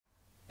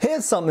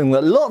Here's something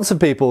that lots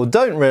of people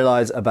don't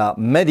realise about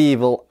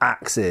medieval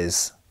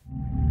axes.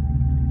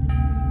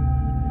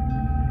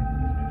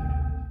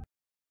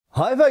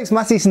 Hi folks,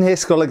 Matt Easton here,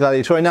 Schola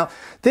Gladiatoria. Now,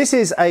 this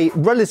is a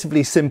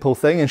relatively simple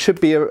thing and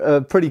should be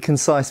a pretty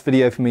concise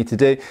video for me to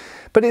do,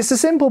 but it's a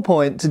simple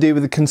point to do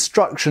with the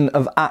construction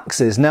of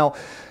axes. Now,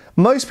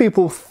 most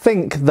people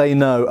think they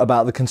know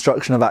about the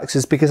construction of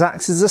axes because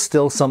axes are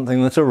still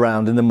something that are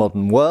around in the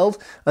modern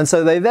world, and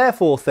so they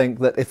therefore think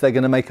that if they're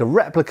going to make a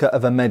replica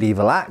of a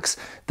medieval axe,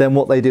 then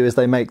what they do is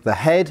they make the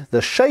head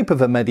the shape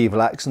of a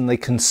medieval axe and they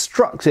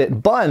construct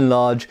it by and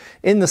large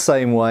in the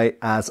same way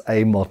as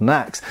a modern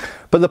axe.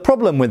 But the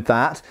problem with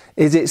that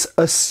is it's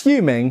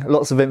assuming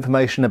lots of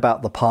information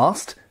about the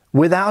past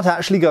without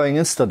actually going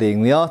and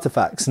studying the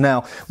artifacts.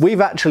 Now,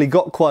 we've actually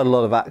got quite a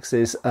lot of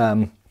axes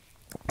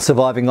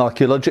surviving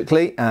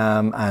archaeologically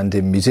and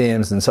in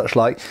museums and such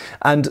like,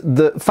 and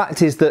the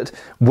fact is that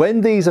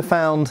when these are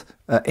found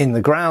in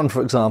the ground,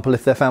 for example,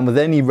 if they're found with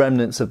any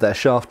remnants of their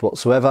shaft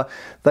whatsoever,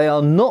 they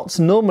are not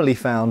normally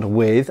found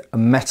with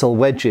metal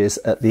wedges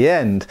at the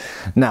end.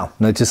 Now,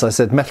 notice I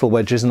said metal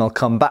wedges, and I'll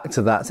come back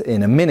to that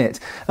in a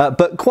minute,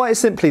 but quite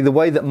simply the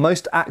way that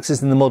most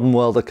axes in the modern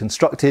world are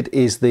constructed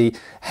is the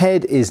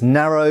head is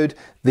narrowed,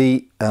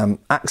 the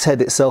axe head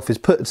itself is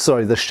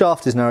the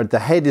shaft is narrowed, the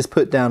head is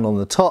put down on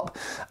the top,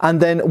 and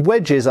then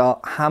wedges are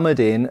hammered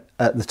in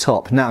at the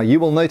top. Now, you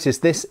will notice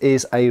this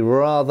is a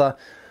rather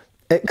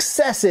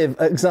excessive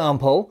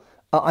example.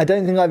 I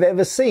don't think I've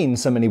ever seen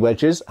so many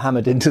wedges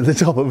hammered into the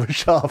top of a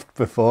shaft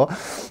before.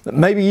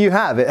 Maybe you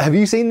have. Have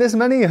you seen this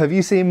many? Have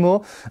you seen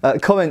more?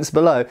 Comments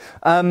below.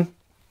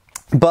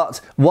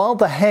 But while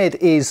the head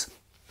is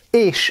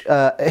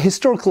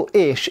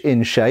historical-ish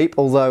in shape,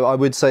 although I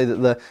would say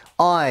that the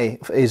eye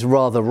is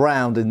rather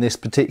round in this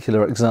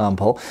particular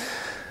example.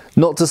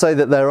 Not to say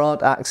that there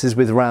aren't axes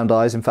with round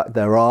eyes, in fact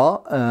there are,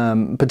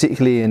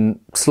 particularly in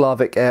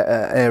Slavic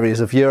areas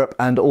of Europe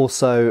and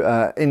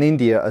also in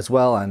India as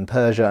well, and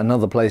Persia and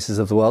other places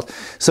of the world.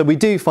 So we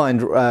do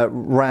find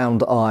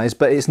round eyes,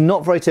 but it's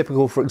not very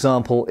typical, for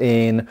example,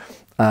 in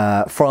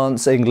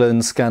France,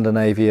 England,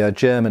 Scandinavia,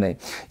 Germany.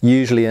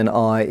 Usually an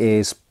eye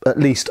is at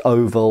least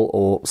oval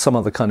or some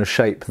other kind of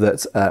shape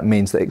that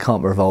means that it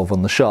can't revolve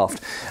on the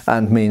shaft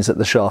and means that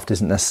the shaft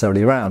isn't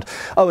necessarily round.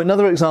 Oh,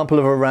 another example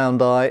of a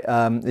round eye,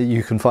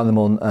 you can find them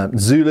on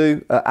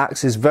Zulu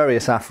axes,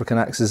 various African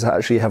axes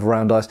actually have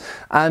round eyes,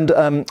 and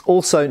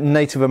also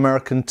Native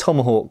American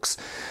tomahawks.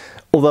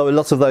 Although a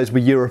lot of those were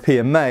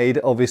European made,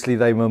 obviously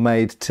they were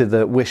made to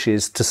the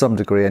wishes, to some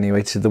degree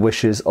anyway, to the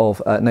wishes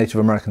of Native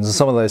Americans, and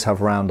some of those have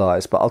round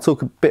eyes, but I'll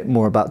talk a bit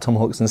more about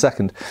tomahawks in a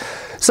second.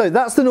 So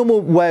that's the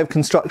normal way of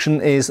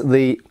construction, is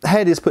the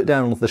head is put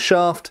down on the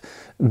shaft,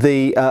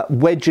 the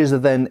wedges are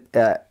then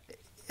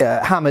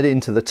hammered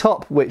into the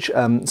top, which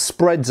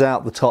spreads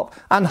out the top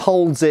and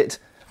holds it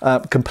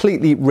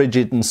completely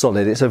rigid and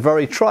solid. It's a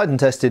very tried and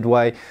tested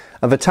way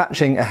of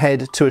attaching a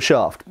head to a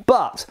shaft,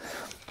 but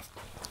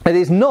it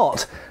is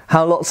not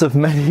how lots of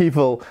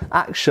medieval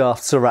axe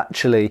shafts are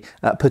actually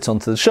put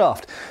onto the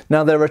shaft.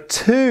 Now, there are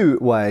two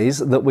ways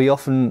that we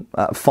often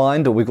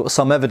find, or we've got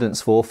some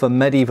evidence for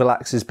medieval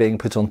axes being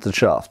put onto the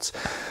shafts.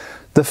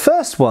 The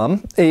first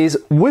one is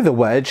with a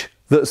wedge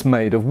that's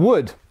made of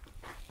wood.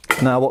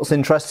 Now, what's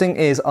interesting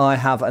is I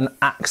have an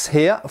axe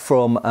here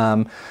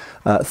from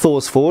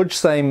Thor's Forge,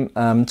 same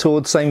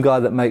guy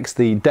that makes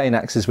the Dane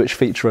axes, which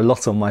feature a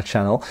lot on my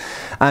channel.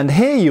 And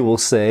here you will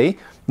see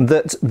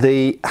that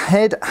the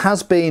head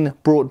has been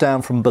brought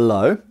down from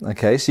below.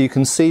 Okay, so you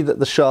can see that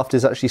the shaft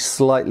is actually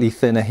slightly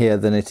thinner here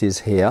than it is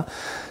here.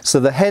 So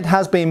the head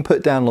has been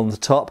put down on the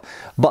top,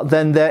 but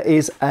then there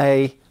is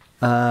a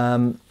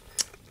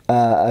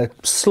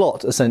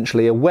slot,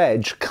 essentially a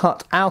wedge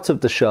cut out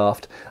of the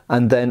shaft,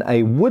 and then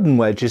a wooden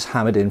wedge is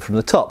hammered in from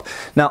the top.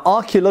 Now,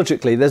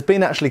 archaeologically, there's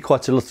been actually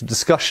quite a lot of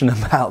discussion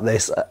about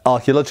this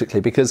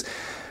archaeologically, because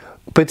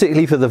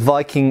particularly for the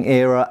Viking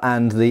era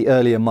and the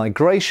earlier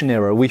migration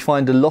era, we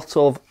find a lot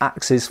of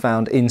axes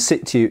found in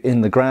situ in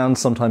the ground,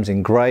 sometimes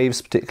in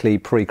graves, particularly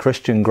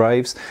pre-Christian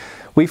graves.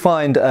 We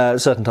find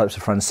certain types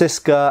of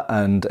Francisca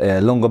and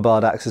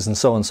Longobard axes and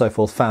so on and so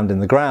forth found in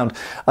the ground.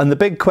 And the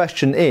big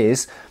question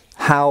is,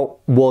 how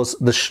was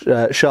the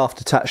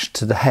shaft attached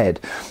to the head?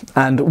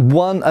 And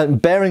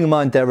bearing in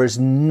mind there is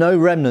no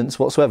remnants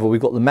whatsoever. We've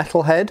got the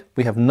metal head,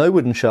 we have no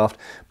wooden shaft,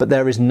 but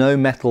there is no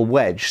metal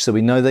wedge, so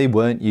we know they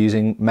weren't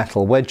using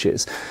metal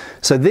wedges.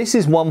 So this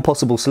is one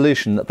possible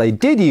solution, that they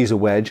did use a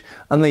wedge,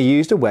 and they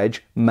used a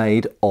wedge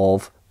made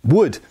of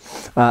wood,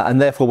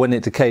 and therefore when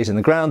it decays in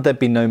the ground there'd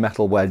be no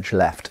metal wedge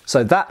left.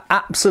 So that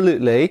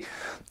absolutely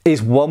is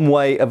one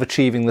way of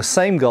achieving the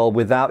same goal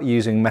without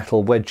using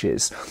metal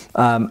wedges,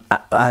 I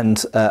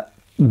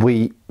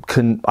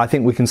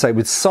think we can say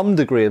with some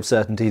degree of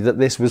certainty that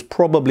this was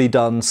probably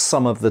done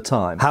some of the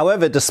time.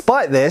 However,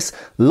 despite this,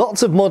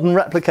 lots of modern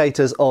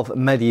replicators of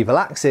medieval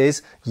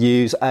axes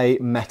use a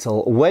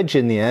metal wedge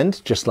in the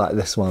end, just like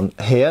this one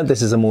here.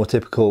 This is a more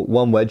typical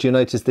one wedge. You'll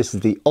notice this is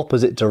the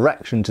opposite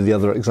direction to the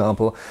other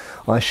example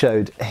I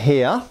showed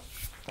here.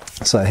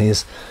 So here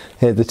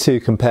are the two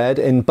compared.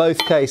 In both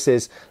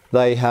cases,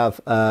 they have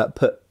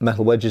put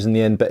metal wedges in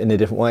the end, but in a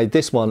different way.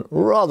 This one,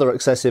 rather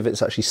excessive.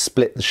 It's actually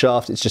split the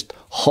shaft. It's just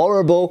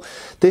horrible.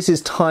 This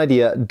is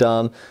tidier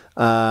done,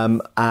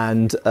 but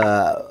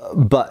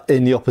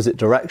in the opposite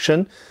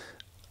direction.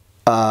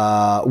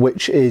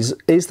 Which is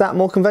that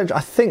more conventional?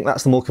 I think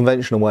that's the more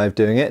conventional way of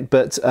doing it.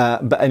 But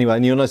anyway,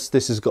 and you'll notice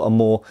this has got a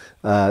more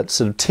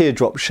sort of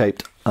teardrop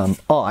shaped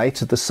eye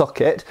to the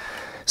socket.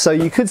 So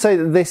you could say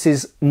that this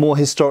is more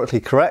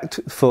historically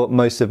correct for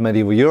most of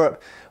medieval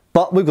Europe.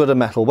 But we've got a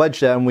metal wedge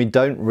there, and we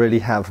don't really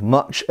have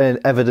much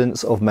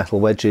evidence of metal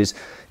wedges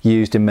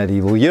used in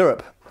medieval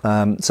Europe.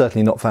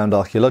 Certainly not found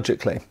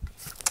archaeologically.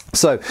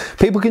 So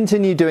people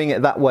continue doing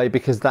it that way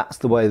because that's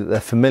the way that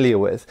they're familiar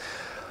with.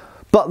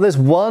 But there's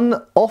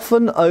one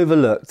often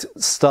overlooked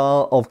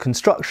style of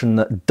construction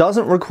that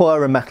doesn't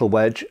require a metal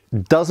wedge,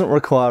 doesn't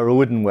require a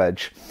wooden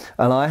wedge.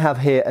 And I have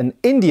here an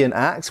Indian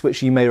axe,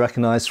 which you may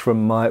recognise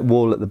from my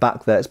wall at the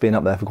back there. It's been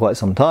up there for quite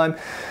some time.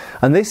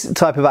 And this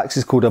type of axe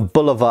is called a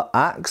Bolivar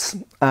axe,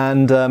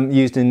 and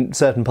used in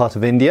certain part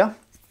of India,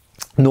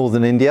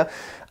 northern India.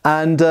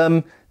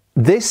 And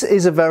this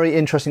is a very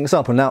interesting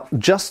example. Now,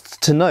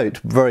 just to note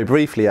very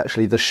briefly,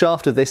 actually, the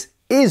shaft of this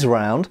is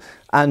round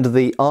and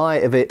the eye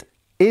of it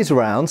is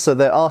round, so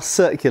there are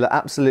circular,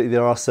 absolutely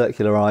there are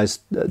circular eyes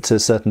to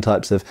certain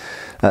types of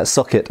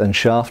socket and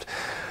shaft.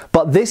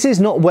 But this is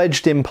not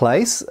wedged in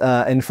place.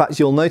 In fact,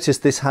 you'll notice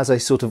this has a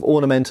sort of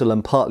ornamental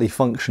and partly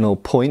functional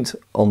point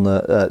on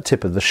the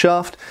tip of the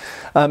shaft.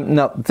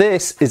 Now,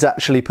 this is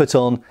actually put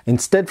on,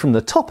 instead from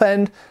the top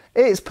end,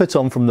 it's put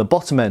on from the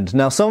bottom end.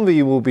 Now, some of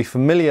you will be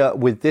familiar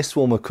with this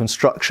form of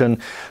construction,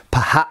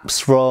 perhaps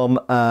from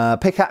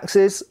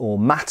pickaxes or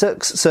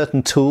mattocks.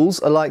 Certain tools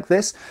are like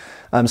this.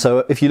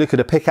 So if you look at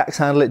a pickaxe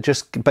handle, it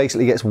just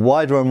basically gets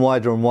wider and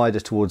wider and wider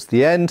towards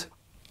the end.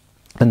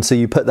 And so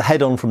you put the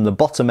head on from the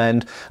bottom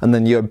end, and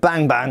then you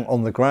bang bang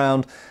on the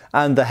ground,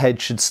 and the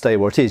head should stay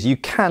where it is. You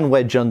can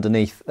wedge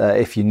underneath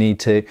if you need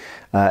to,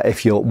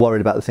 if you're worried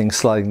about the thing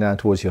sliding down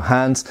towards your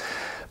hands.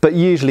 But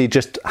usually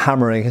just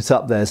hammering it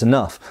up there's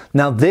enough.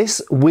 Now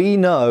this, we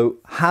know,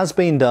 has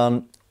been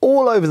done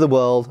all over the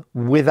world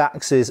with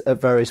axes at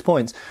various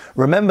points.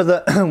 Remember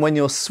that when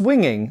you're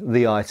swinging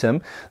the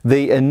item,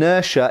 the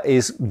inertia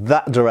is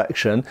that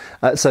direction,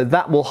 so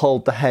that will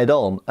hold the head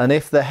on. And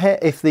if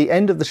the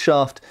end of the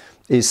shaft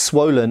is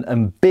swollen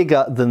and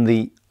bigger than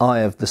the eye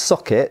of the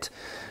socket,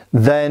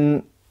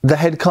 then the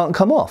head can't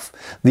come off.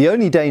 The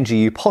only danger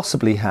you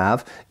possibly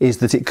have is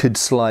that it could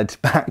slide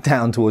back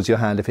down towards your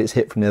hand if it's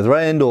hit from the other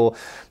end, or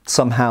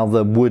somehow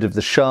the wood of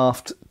the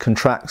shaft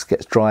contracts,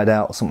 gets dried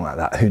out, or something like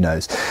that, who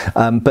knows.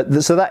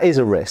 So that is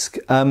a risk.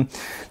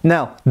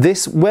 Now,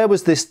 where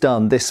was this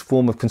done, this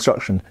form of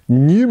construction?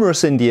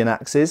 Numerous Indian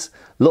axes,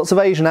 lots of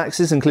Asian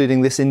axes,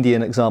 including this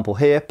Indian example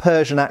here,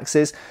 Persian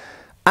axes,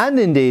 and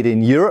indeed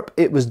in Europe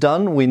it was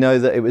done. We know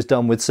that it was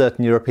done with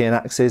certain European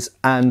axes,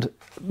 and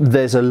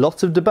there's a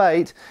lot of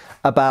debate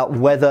about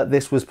whether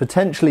this was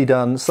potentially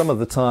done some of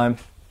the time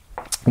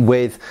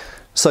with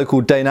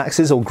so-called Dane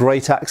axes or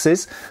great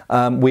axes.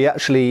 We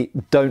actually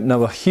don't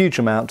know a huge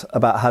amount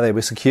about how they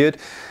were secured.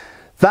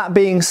 That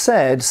being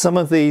said, some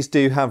of these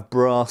do have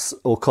brass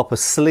or copper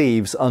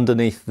sleeves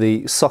underneath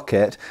the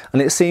socket,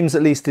 and it seems,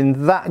 at least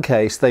in that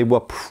case, they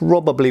were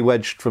probably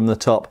wedged from the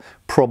top,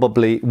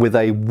 probably with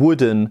a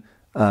wooden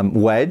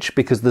wedge,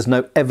 because there's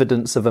no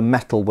evidence of a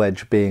metal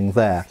wedge being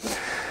there.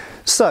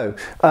 So,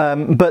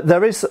 but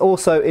there is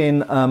also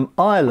in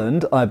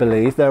Ireland, I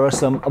believe, there are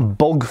some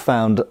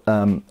bog-found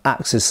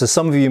axes. So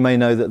some of you may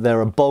know that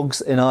there are bogs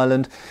in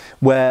Ireland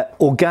where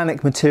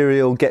organic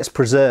material gets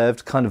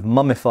preserved, kind of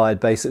mummified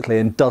basically,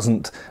 and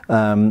doesn't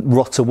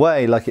rot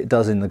away like it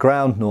does in the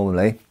ground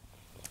normally.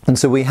 And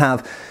so we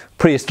have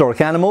prehistoric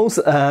animals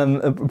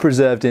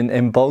preserved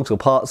in bogs, or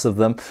parts of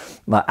them,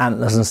 like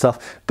antlers and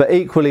stuff. But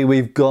equally,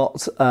 we've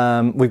got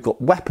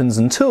weapons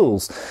and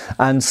tools,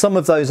 and some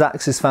of those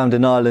axes found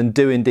in Ireland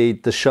do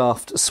indeed, the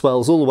shaft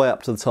swells all the way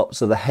up to the top,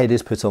 so the head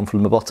is put on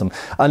from the bottom.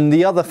 And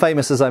the other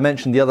famous, as I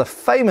mentioned, the other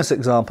famous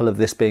example of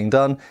this being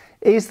done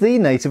is the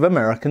Native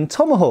American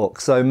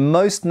tomahawk. So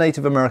most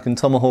Native American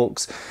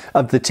tomahawks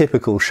of the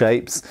typical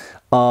shapes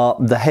are,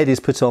 the head is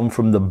put on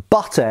from the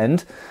butt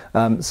end,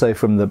 so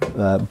from the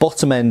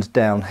bottom end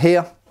down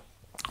here,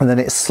 and then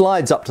it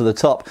slides up to the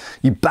top.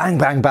 You bang,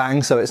 bang,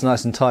 bang, so it's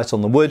nice and tight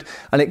on the wood,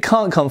 and it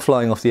can't come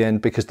flying off the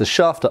end because the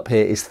shaft up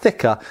here is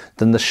thicker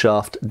than the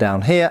shaft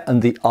down here,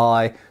 and the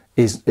eye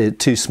is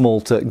too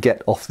small to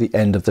get off the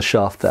end of the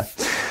shaft there.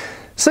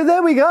 So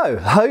there we go,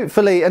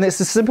 hopefully, and it's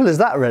as simple as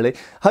that really.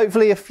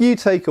 Hopefully a few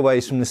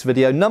takeaways from this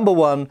video. Number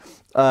one,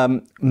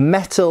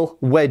 metal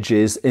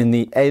wedges in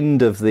the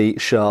end of the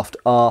shaft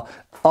are,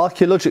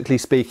 archaeologically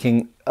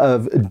speaking,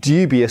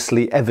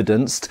 dubiously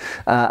evidenced,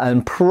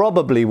 and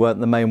probably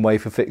weren't the main way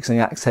for fixing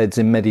axe heads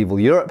in medieval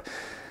Europe.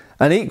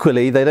 And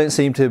equally, they don't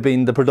seem to have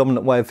been the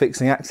predominant way of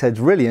fixing axe heads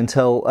really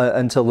until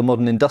the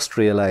modern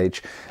industrial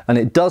age. And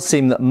it does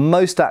seem that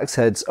most axe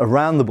heads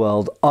around the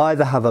world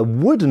either have a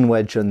wooden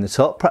wedge on the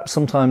top, perhaps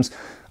sometimes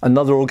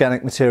another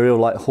organic material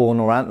like horn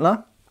or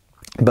antler,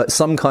 but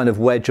some kind of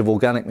wedge of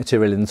organic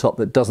material in the top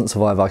that doesn't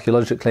survive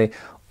archaeologically.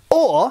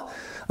 Or,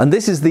 and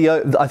this is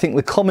I think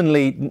the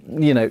commonly,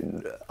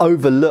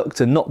 overlooked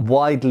and not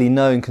widely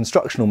known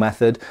constructional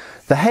method,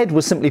 the head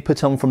was simply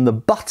put on from the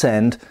butt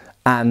end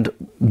and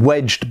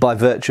wedged by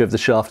virtue of the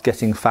shaft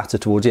getting fatter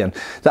towards the end.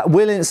 That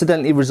will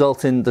incidentally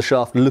result in the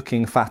shaft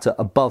looking fatter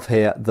above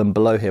here than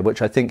below here,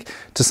 which I think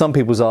to some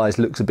people's eyes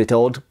looks a bit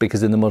odd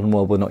because in the modern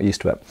world we're not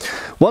used to it.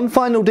 One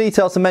final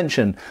detail to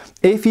mention: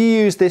 if you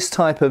use this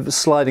type of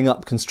sliding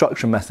up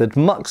construction method,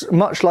 much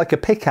like a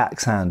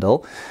pickaxe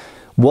handle,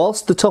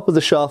 whilst the top of the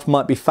shaft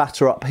might be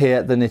fatter up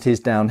here than it is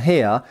down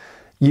here,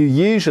 you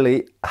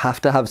usually have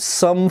to have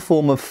some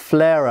form of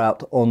flare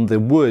out on the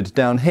wood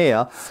down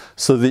here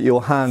so that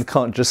your hand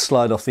can't just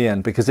slide off the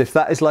end, because if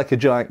that is like a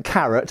giant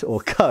carrot or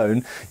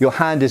cone, your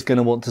hand is going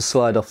to want to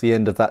slide off the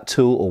end of that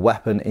tool or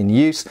weapon in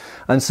use.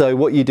 And so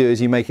what you do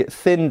is you make it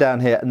thin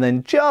down here, and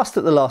then just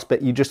at the last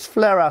bit you just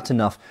flare out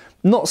enough,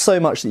 not so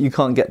much that you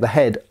can't get the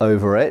head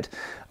over it,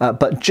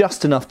 but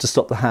just enough to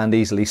stop the hand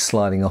easily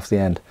sliding off the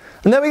end.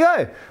 And there we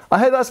go. I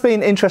hope that's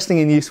been interesting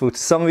and useful to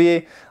some of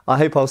you. I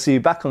hope I'll see you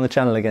back on the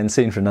channel again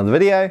soon for another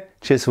video.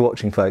 Cheers for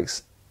watching,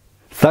 folks.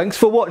 Thanks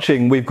for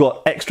watching. We've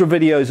got extra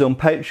videos on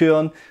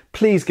Patreon.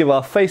 Please give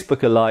our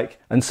Facebook a like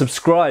and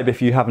subscribe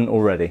if you haven't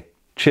already.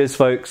 Cheers,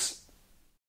 folks.